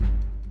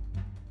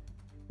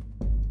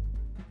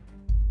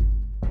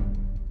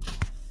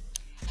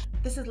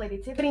This is Lady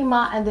Tiffany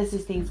Ma, and this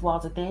is These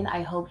Walls Within.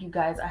 I hope you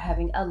guys are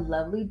having a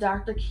lovely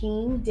Dr.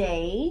 King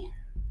day,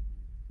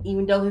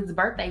 even though his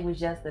birthday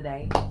was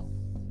yesterday.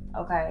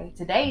 Okay,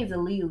 today is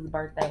Aaliyah's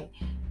birthday.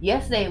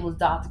 Yesterday was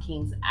Dr.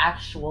 King's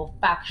actual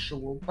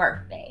factual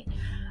birthday.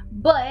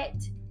 But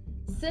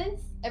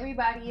since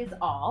everybody is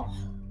off,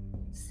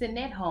 sitting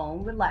at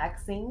home,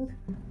 relaxing,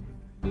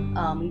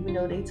 even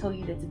though they told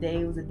you that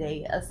today was a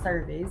day of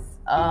service,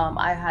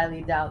 I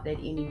highly doubt that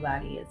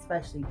anybody,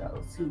 especially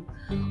those who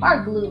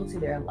are glued to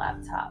their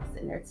laptops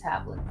and their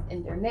tablets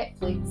and their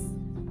Netflix,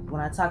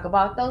 when I talk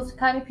about those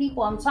kind of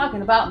people, I'm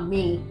talking about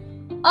me.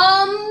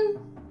 I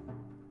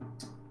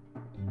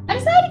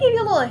decided to give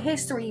you a little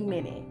history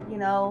minute.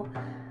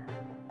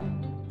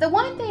 The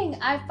one thing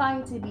I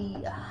find to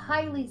be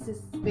highly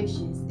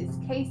suspicious is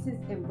cases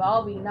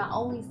involving not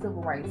only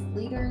civil rights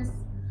leaders,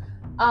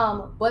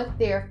 but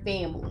their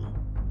family.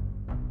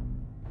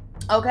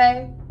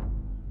 Okay?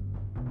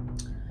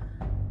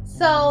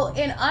 So,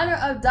 in honor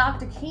of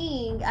Dr.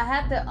 King, I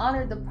have to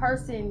honor the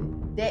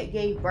person that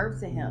gave birth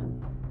to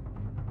him.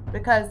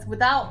 Because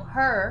without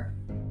her,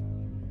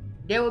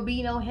 there would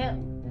be no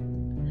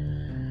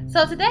him.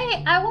 So,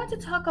 today I want to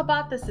talk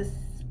about the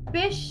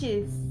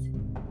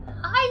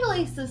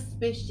highly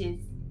suspicious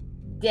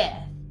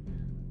death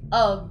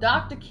of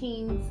Dr.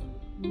 King's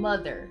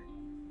mother,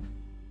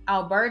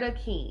 Alberta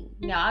King.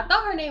 Now, I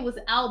thought her name was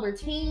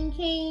Albertine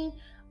King,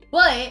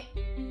 but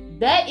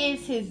that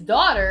is his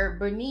daughter,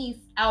 Bernice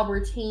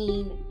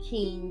Albertine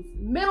King's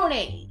middle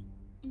name.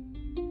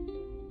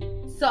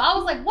 So I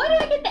was like, where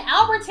did I get the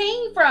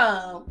Albertine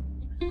from?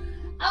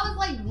 I was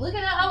like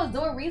I was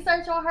doing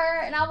research on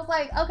her, and I was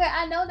like, okay,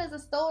 I know there's a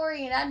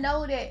story, and I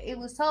know that it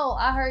was told.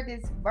 I heard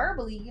this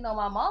verbally.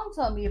 My mom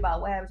told me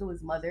about what happened to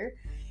his mother,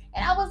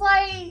 and I was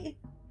like,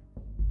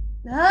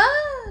 huh?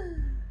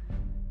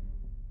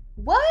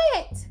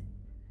 What?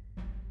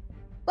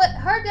 But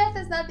her death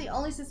is not the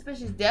only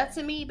suspicious death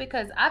to me,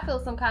 because I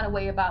feel some kind of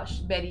way about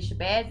Betty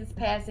Shabazz's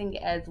passing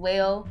as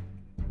well.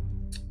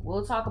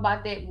 We'll talk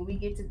about that when we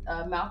get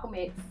to Malcolm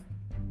X.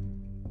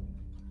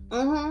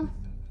 We're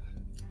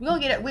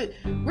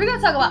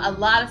gonna talk about a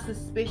lot of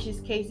suspicious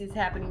cases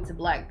happening to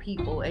Black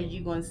people, as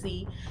you're gonna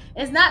see.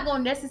 It's not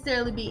gonna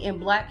necessarily be in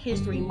Black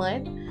History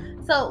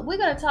Month, so we're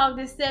gonna talk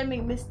this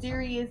segment: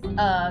 mysterious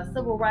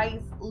civil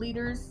rights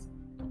leaders,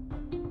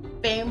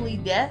 family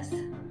deaths.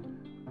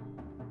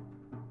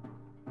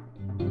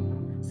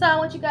 So I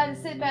want you guys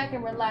to sit back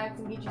and relax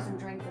and get you some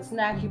drinks and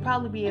snacks. You'll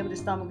probably be able to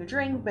stomach a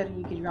drink better than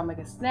you can stomach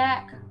a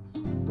snack.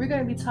 We're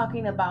going to be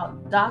talking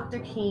about Dr.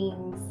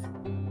 King's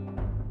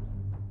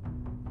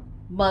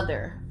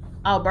mother,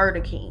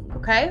 Alberta King,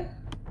 okay?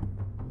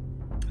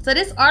 So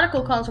this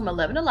article comes from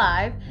 11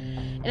 Alive,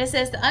 and it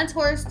says the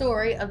untold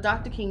story of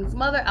Dr. King's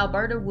mother,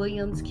 Alberta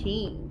Williams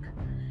King.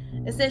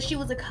 It says she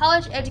was a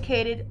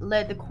college-educated,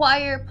 led the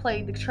choir,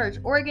 played the church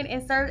organ,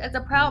 and served as a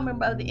proud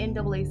member of the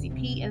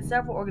NAACP and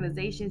several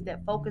organizations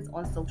that focus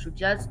on social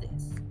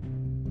justice.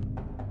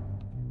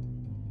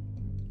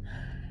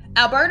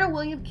 Alberta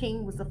Williams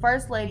King was the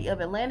first lady of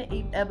Atlanta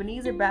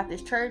Ebenezer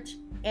Baptist Church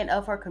and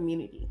of her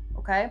community.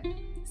 Okay,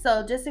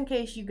 so just in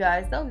case you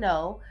guys don't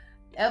know,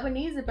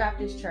 Ebenezer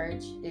Baptist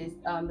Church is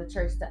the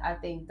church that I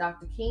think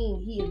Dr.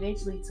 King, he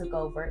eventually took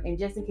over. And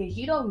just in case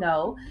you don't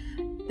know,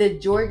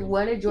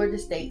 one of Georgia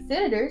State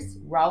Senators,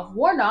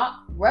 Reverend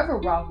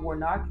Ralph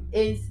Warnock,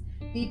 is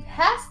the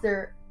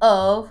pastor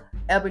of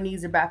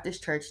Ebenezer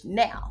Baptist Church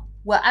now.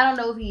 Well, I don't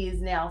know if he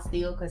is now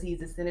still, because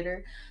he's a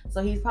senator,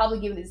 so he's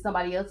probably giving it to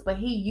somebody else, but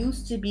he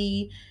used to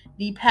be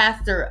the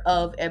pastor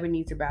of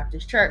Ebenezer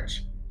Baptist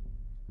Church.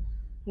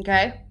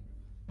 Okay?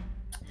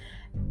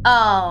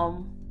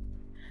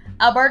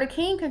 Alberta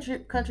King's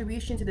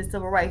contribution to the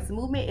civil rights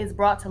movement is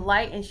brought to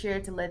light and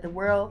shared to let the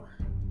world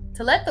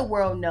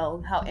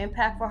know how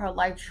impactful her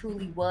life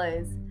truly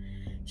was.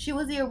 She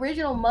was the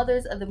original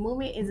mothers of the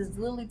movement, and is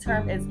literally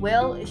termed as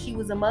well. She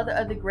was a mother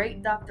of the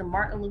great Dr.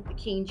 Martin Luther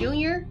King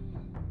Jr.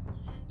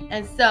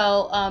 And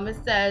so it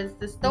says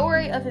the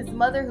story of his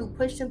mother, who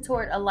pushed him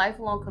toward a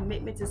lifelong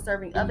commitment to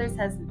serving others,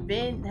 has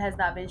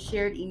not been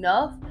shared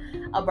enough.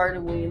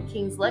 Alberta William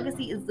King's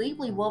legacy is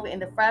deeply woven in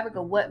the fabric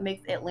of what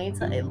makes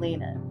Atlanta,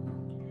 Atlanta.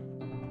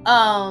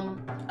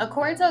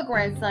 According to her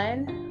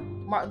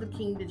grandson, Martin Luther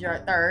King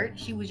III,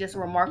 she was just a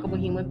remarkable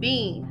human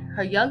being.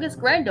 Her youngest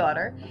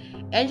granddaughter,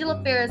 Angela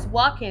Ferris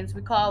Watkins,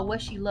 recalled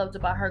what she loved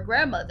about her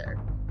grandmother.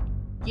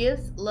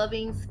 Gifts,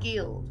 loving,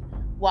 skilled,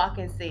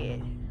 Watkins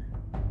said.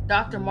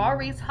 Dr.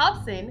 Maurice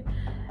Hobson,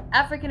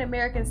 African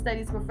American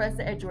Studies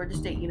professor at Georgia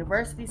State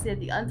University,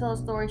 said the untold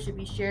story should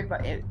be shared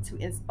to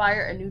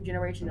inspire a new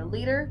generation of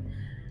leaders.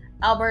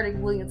 Alberta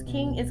Williams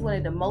King is one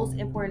of the most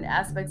important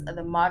aspects of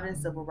the modern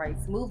civil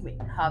rights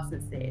movement,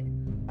 Hobson said.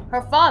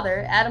 Her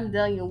father, Adam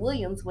Daniel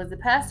Williams, was the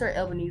pastor at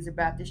Ebenezer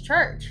Baptist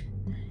Church.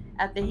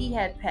 After he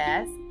had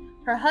passed,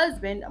 her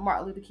husband,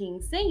 Martin Luther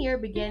King Sr.,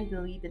 began to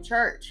lead the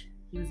church.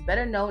 He was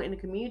better known in the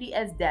community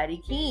as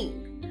Daddy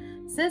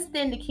King. Since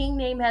then, the King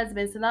name has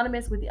been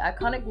synonymous with the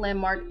iconic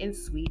landmark in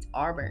Sweet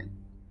Auburn.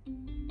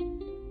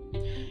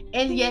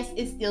 And yes,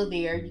 it's still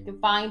there. You can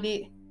find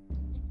it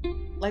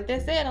like they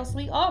said on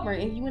Sweet Auburn,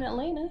 if you in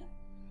Atlanta.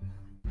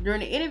 During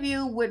the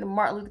interview with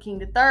Martin Luther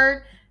King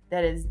III,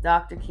 that is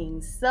Dr.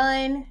 King's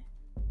son,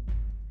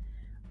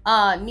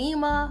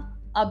 Nima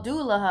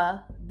Abdullahi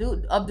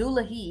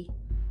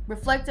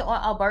reflected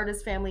on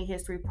Alberta's family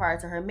history prior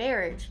to her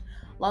marriage.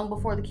 Long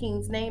before the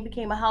King's name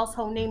became a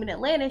household name in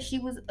Atlanta, she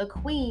was a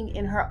queen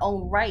in her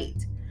own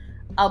right,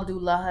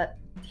 Abdullahi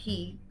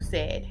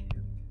said.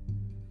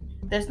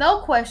 There's no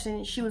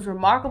question she was a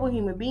remarkable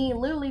human being,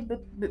 literally,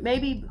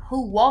 maybe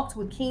who walked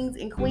with kings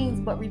and queens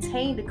but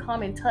retained a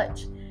common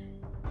touch,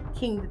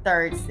 King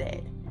III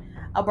said.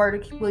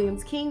 Alberta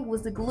Williams King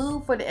was the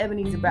glue for the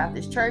Ebenezer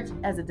Baptist Church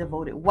as a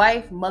devoted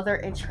wife, mother,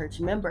 and church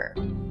member.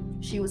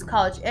 She was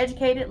college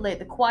educated, led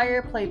the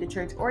choir, played the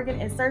church organ,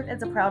 and served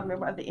as a proud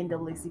member of the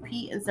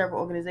NAACP and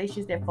several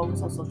organizations that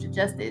focus on social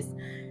justice.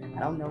 I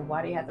don't know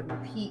why they have to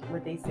repeat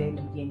what they said in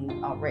the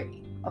beginning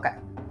already. Okay.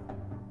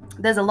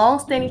 There's a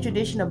long-standing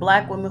tradition of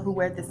Black women who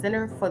were at the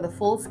center for the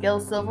full-scale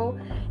civil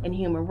and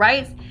human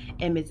rights,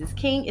 and Mrs.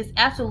 King is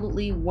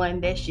absolutely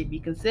one that should be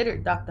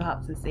considered, Dr.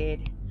 Hobson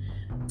said.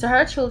 To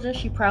her children,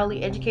 she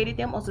proudly educated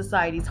them on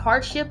society's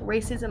hardship,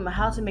 racism, and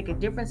how to make a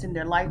difference in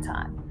their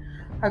lifetime.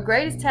 Her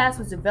greatest task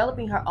was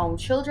developing her own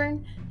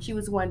children. She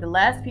was one of the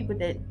last people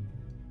that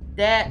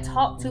Dad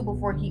talked to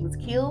before he was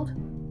killed.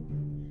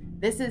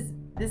 This is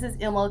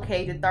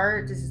MLK the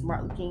third. This is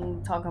Martin Luther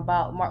King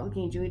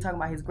Jr. talking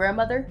about his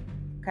grandmother.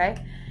 Okay,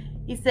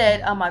 he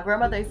said, "My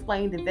grandmother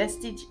explained the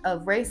vestige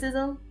of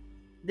racism.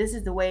 This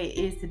is the way it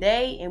is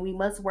today, and we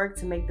must work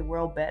to make the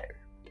world better."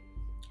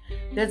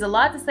 There's a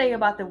lot to say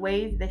about the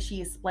ways that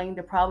she explained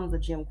the problems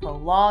of Jim Crow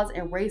laws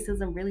and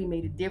racism really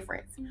made a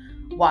difference.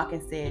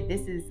 Watkins said,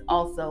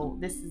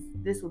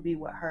 this would be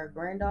what, her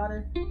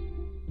granddaughter?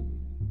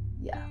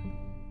 Yeah.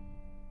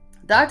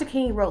 Dr.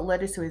 King wrote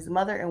letters to his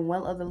mother, and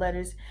one of the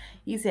letters,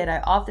 he said,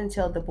 "I often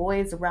tell the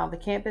boys around the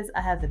campus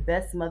I have the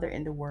best mother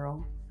in the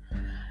world."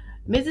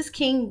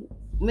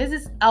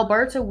 Mrs.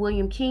 Alberta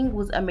William King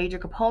was a major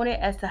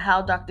component as to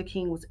how Dr.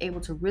 King was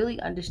able to really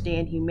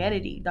understand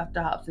humanity,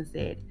 Dr. Hobson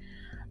said.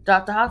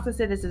 Dr. Hobson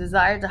said it's a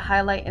desire to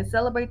highlight and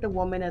celebrate the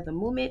women of the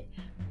movement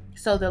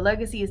so their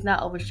legacy is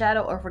not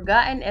overshadowed or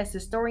forgotten. As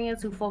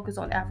historians who focus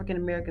on African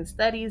American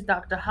studies,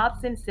 Dr.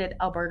 Hobson said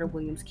Alberta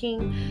Williams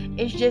King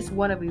is just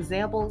one of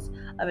examples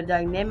of a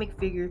dynamic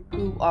figure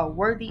who are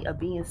worthy of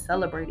being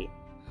celebrated.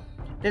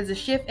 There's a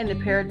shift in the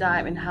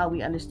paradigm in how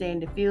we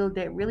understand the field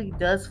that really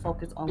does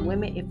focus on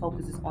women. It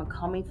focuses on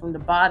coming from the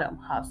bottom,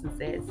 Hobson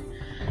says.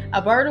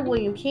 Alberta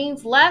William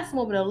King's last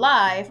moment of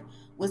life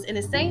was in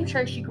the same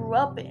church she grew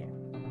up in.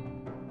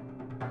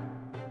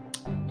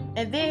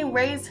 And then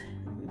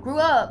grew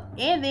up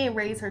and then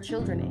raised her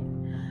children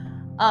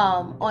in.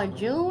 On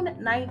June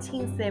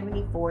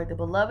 1974, the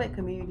beloved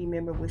community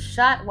member was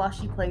shot while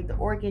she played the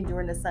organ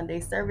during the Sunday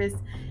service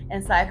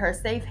inside her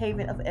safe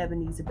haven of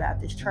Ebenezer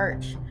Baptist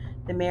Church.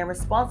 The man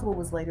responsible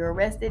was later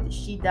arrested.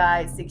 She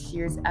died 6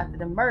 years after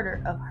the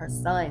murder of her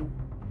son.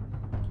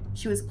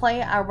 She was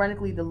playing,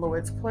 ironically, the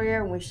Lord's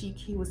Prayer when she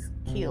was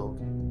killed,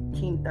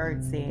 King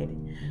III said.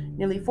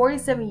 Nearly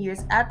 47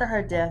 years after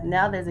her death,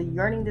 now there's a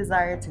yearning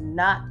desire to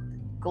not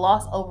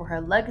gloss over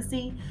her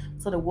legacy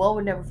so the world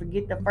will never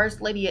forget the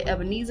First Lady of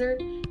Ebenezer,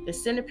 the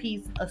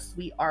centerpiece of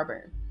Sweet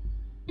Auburn.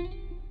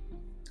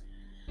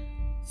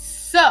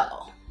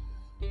 So,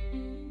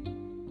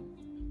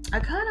 I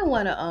kind of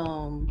want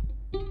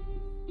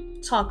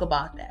to talk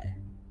about that.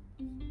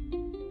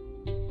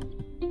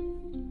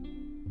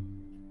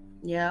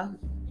 Yeah.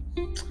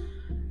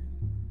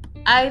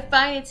 I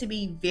find it to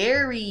be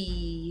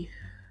very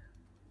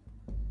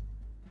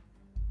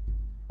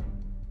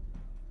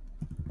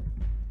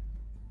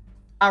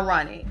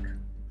ironic.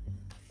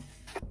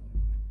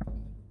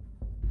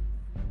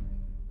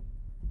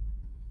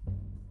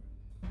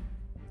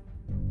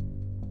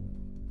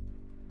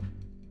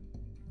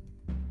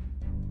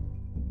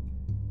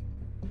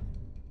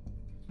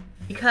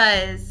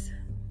 Because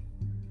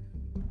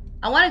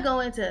I want to go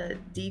into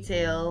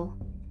detail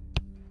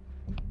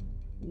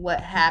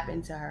what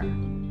happened to her.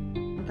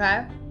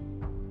 Okay?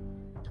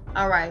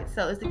 All right.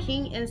 So it's the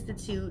King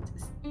Institute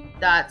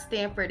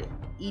Stanford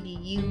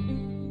edu.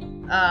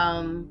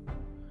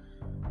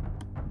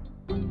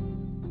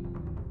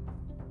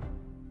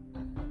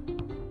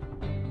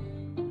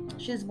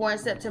 She was born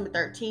September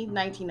 13th,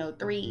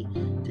 1903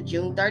 to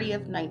June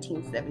 30th,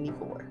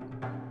 1974.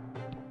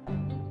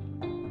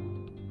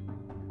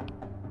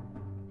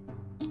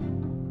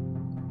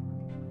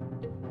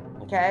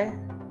 Okay?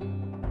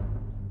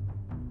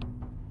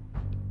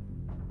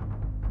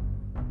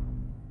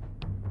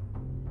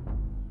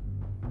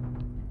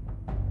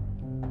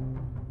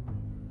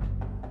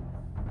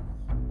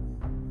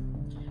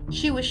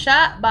 She was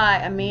shot by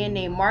a man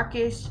named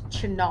Marcus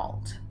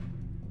Chenault,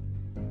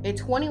 a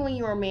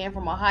 21-year-old man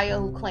from Ohio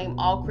who claimed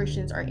all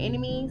Christians are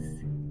enemies.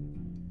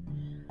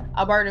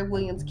 Alberta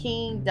Williams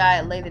King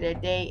died later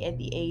that day at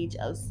the age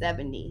of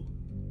 70.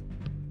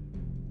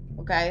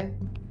 Okay?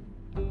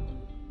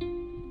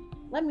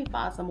 let me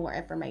find some more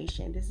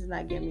information. This is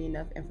not giving me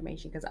enough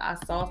information because I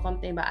saw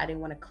something, but I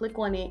didn't want to click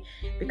on it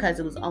because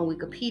it was on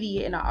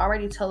Wikipedia, and I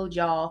already told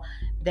y'all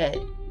that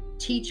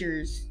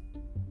teachers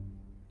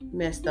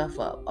mess stuff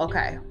up.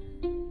 Okay.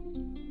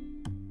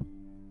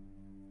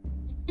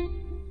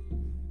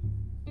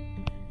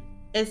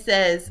 It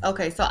says,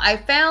 okay, so I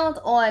found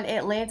on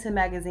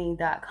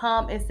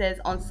atlantamagazine.com, it says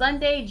on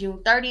Sunday, June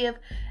 30th,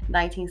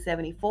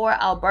 1974,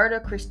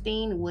 Alberta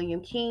Christine William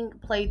King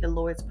played the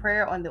Lord's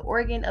Prayer on the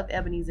organ of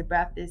Ebenezer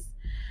Baptist,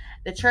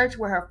 the church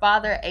where her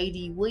father,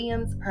 A.D.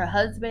 Williams, her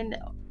husband,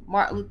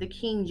 Martin Luther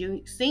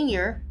King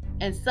Sr.,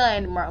 and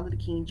son, Martin Luther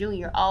King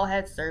Jr., all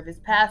had served as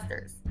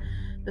pastors.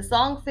 The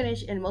song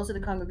finished, and most of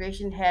the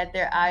congregation had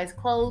their eyes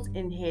closed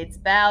and heads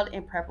bowed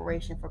in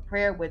preparation for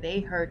prayer, where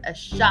they heard a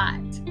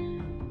shout,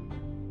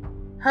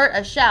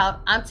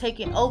 "I'm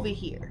taking over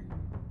here."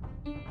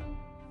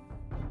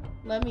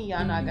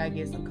 Y'all know I gotta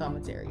get some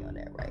commentary on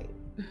that, right?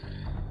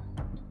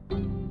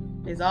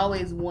 There's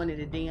always one in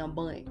a damn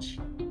bunch.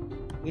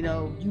 You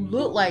know, you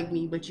look like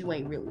me, but you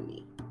ain't really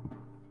me.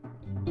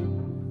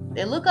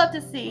 They look up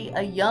to see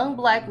a young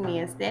black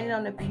man standing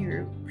on the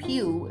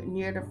pew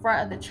near the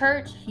front of the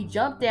church. He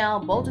jumped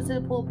down, bolted to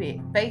the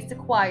pulpit, faced the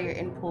choir,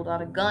 and pulled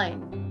out a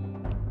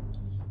gun.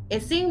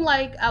 It seemed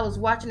like I was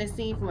watching a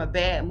scene from a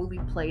bad movie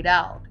played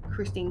out,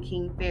 Christine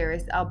King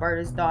Ferris,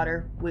 Alberta's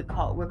daughter, would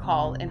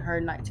recall in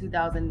her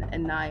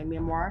 2009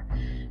 memoir.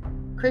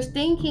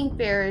 Christine King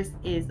Ferris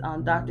is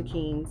Dr.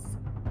 King's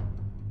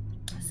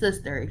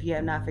sister, if you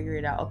have not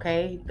figured it out,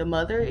 okay? The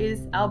mother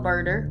is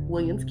Alberta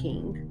Williams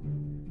King.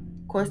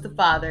 Of course, the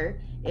father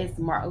is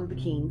Martin Luther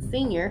King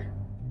Sr.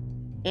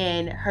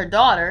 And her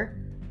daughter,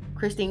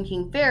 Christine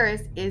King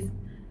Ferris, is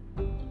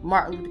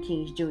Martin Luther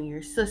King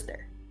Jr.'s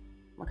sister.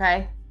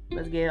 Okay?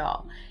 Let's get it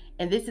all.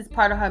 And this is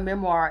part of her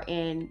memoir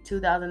in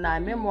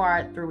 2009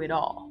 memoir, Through It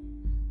All.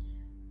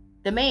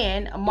 The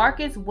man,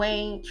 Marcus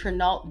Wayne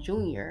Trinault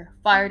Jr.,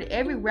 fired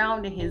every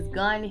round in his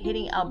gun,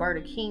 hitting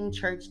Alberta King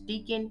Church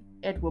deacon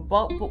Edward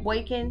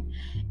Boykin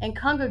and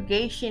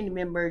congregation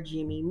member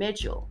Jimmy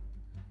Mitchell.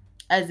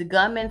 As the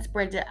gunman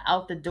sprinted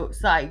out the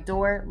side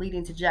door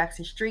leading to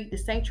Jackson Street, the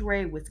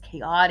sanctuary was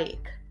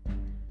chaotic.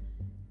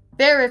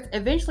 Ferris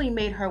eventually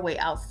made her way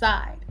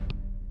outside.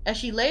 As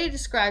she later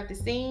described the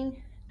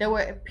scene, there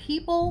were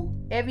people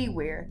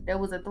everywhere. There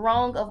was a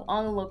throng of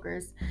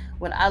onlookers.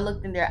 When I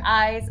looked in their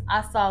eyes,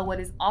 I saw what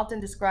is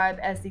often described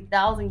as the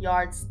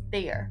 1,000-yard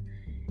stare.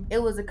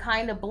 It was a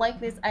kind of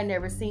blankness I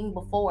never seen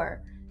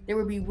before. They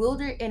were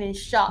bewildered and in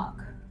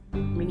shock.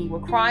 Many were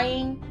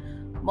crying.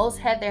 Most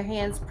had their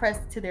hands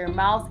pressed to their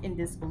mouths in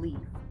disbelief.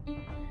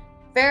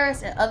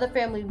 Ferris and other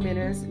family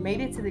members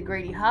made it to the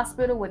Grady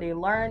Hospital, where they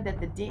learned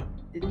that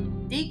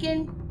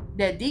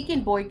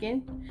Deacon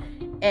Boykin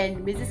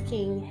and Mrs.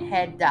 King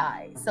had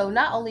died. So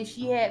not only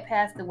she had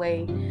passed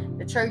away,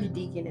 the church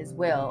deacon as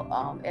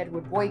well,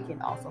 Edward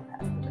Boykin, also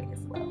passed away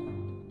as well.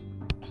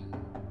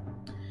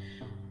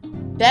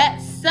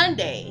 That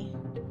Sunday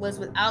was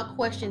without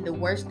question the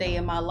worst day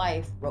of my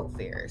life, wrote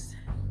Ferris.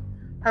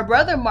 Her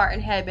brother Martin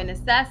had been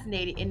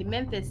assassinated in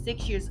Memphis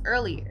 6 years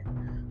earlier.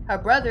 Her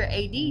brother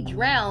AD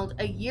drowned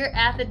a year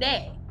after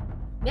that.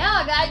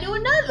 Now I gotta do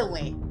another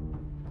one.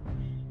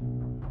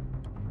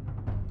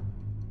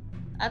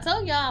 I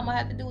told y'all I'm gonna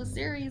have to do a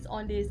series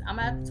on this. I'm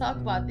gonna have to talk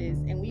about this,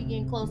 and we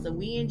getting closer.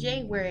 We in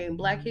January in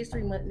Black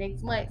History Month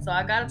next month, so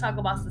I gotta talk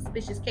about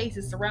suspicious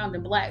cases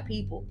surrounding Black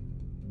people.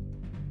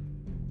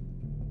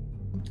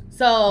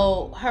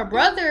 So her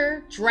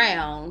brother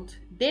drowned.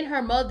 Then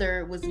her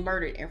mother was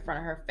murdered in front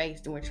of her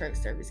face during church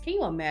service. Can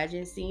you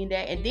imagine seeing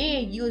that? And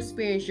then you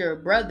experience your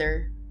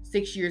brother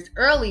 6 years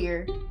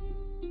earlier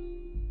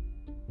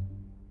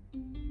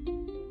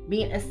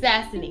being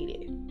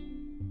assassinated.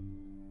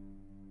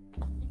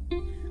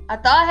 I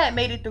thought I had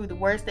made it through the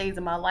worst days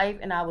of my life,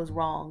 and I was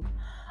wrong.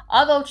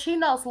 Although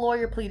Trinault's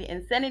lawyer pleaded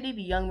insanity,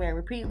 the young man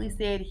repeatedly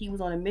said he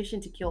was on a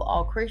mission to kill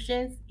all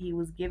Christians. He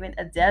was given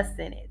a death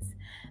sentence.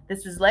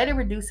 This was later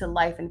reduced to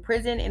life in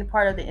prison in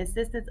part of the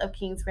insistence of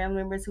King's family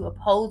members who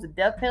opposed the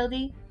death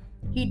penalty.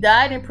 He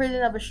died in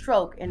prison of a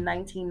stroke in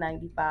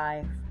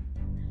 1995.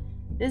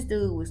 This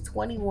dude was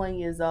 21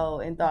 years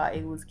old and thought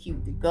it was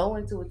cute to go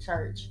into a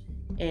church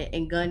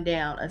and gun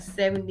down a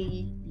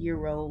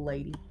 70-year-old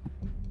lady.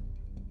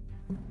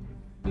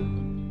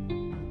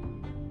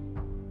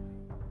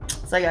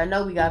 So y'all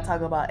know we gotta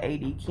talk about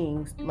A.D.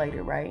 King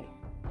later, right?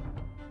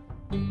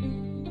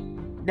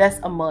 That's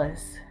a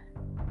must.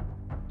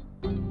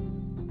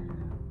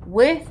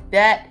 With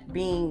that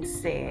being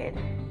said,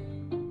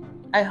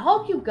 I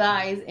hope you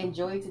guys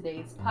enjoyed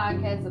today's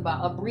podcast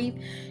about a brief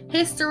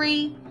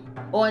history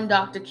on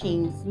Dr.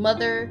 King's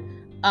mother,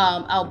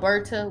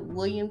 Alberta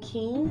William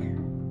King,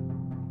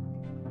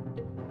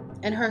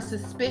 and her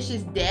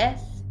suspicious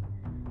death.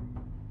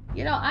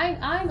 You know, I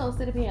ain't gonna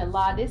sit up here and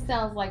lie. This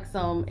sounds like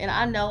some, and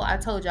I know I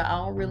told y'all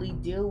I don't really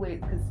deal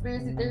with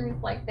conspiracy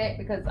theories like that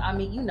because, I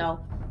mean, you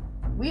know,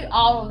 we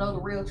all don't know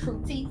the real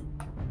truth teeth.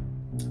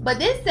 But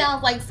this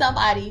sounds like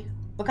somebody,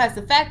 because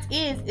the fact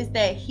is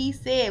that he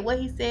said what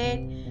he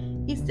said.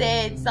 He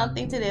said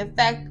something to the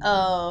effect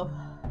of,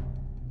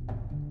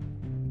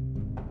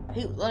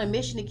 He was on a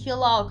mission to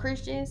kill all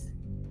Christians.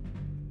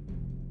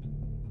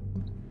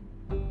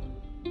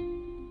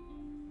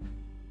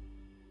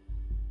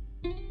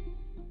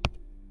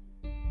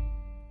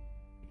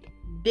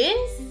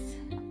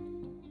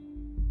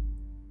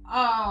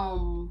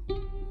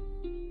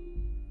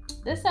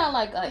 This sounds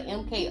like a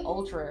MK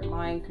Ultra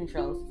mind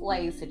control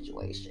slave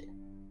situation.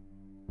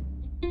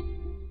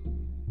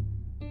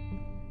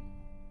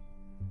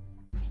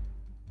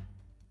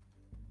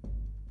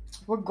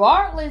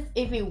 Regardless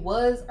if it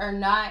was or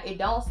not, it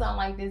don't sound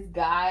like this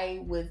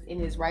guy was in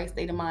his right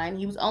state of mind.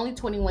 He was only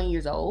 21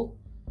 years old.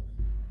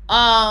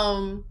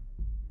 And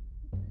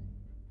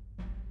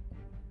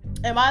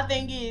my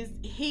thing is,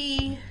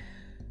 he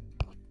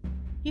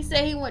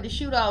said he wanted to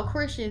shoot all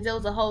Christians. There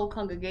was a whole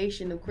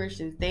congregation of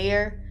Christians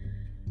there.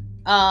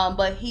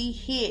 But he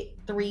hit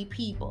 3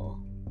 people.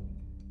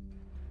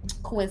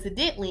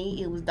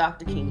 Coincidentally, it was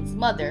Dr. King's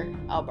mother,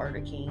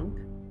 Alberta King,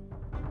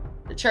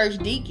 the church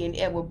deacon,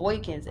 Edward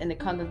Boykins, and the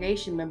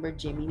congregation member,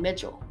 Jimmy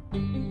Mitchell.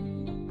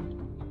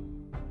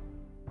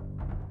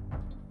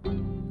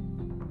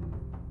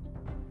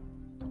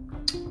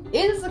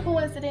 Is this a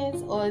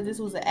coincidence, or this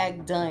was an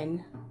act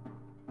done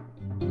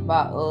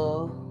by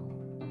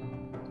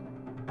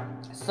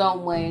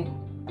someone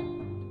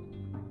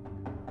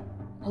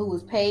who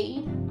was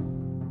paid,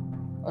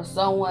 or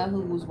someone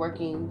who was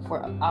working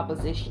for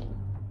opposition,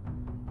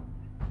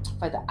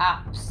 for the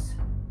ops?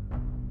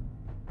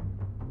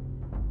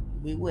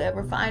 We will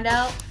ever find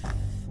out?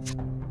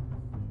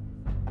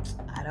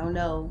 I don't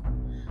know.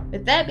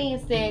 With that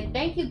being said,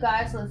 thank you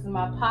guys for listening to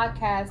my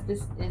podcast.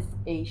 This is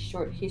a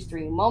short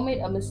history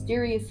moment, a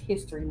mysterious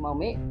history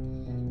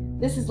moment.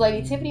 This is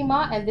Lady Tiffany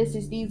Ma, and this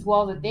is These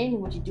Walls Are Thin.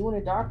 What you do in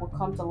the dark will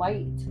come to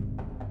light.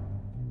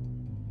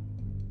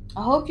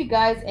 I hope you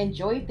guys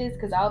enjoyed this,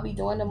 because I'll be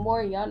doing them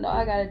more. Y'all know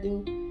I gotta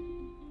do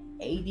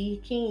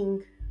A.D.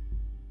 King,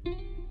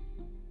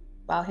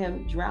 about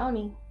him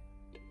drowning.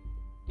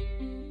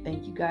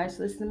 Thank you guys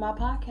for listening to my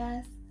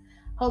podcast.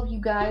 Hope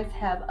you guys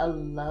have a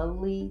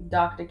lovely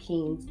Dr.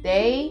 King's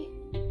Day.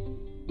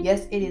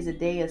 Yes, it is a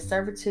day of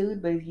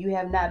servitude, but if you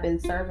have not been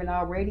serving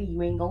already,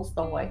 you ain't gonna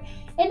start.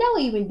 And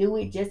don't even do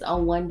it just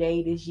on one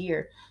day this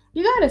year.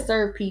 You gotta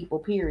serve people,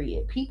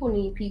 period. People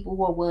need people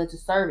who are willing to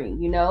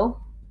serving, you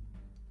know?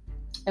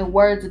 In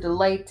words of the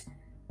late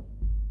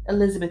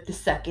Elizabeth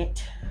II,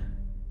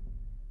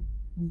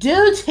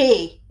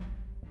 duty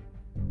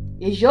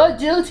is your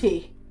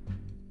duty.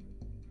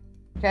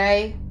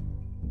 Okay?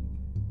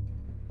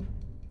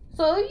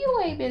 So if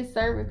you ain't been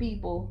serving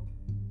people,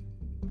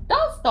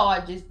 don't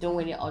start just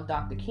doing it on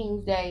Dr.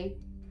 King's Day.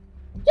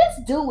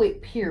 Just do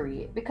it,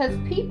 period. Because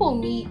people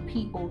need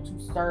people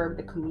to serve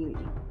the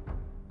community,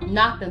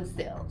 not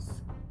themselves.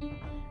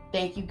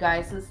 Thank you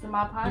guys for listening to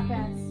my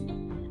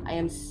podcast. I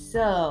am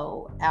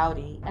so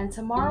outie. And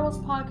tomorrow's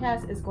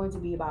podcast is going to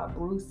be about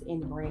Bruce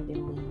and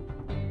Brandon Lee.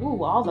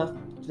 Ooh, all the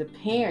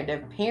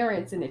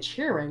parents and the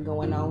children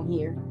going on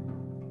here.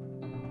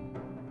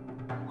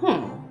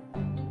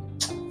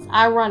 It's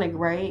ironic,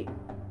 right?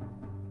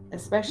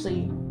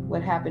 Especially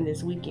what happened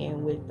this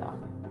weekend with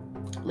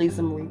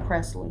Lisa Marie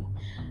Presley.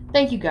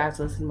 Thank you guys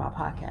for listening to my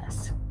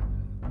podcast.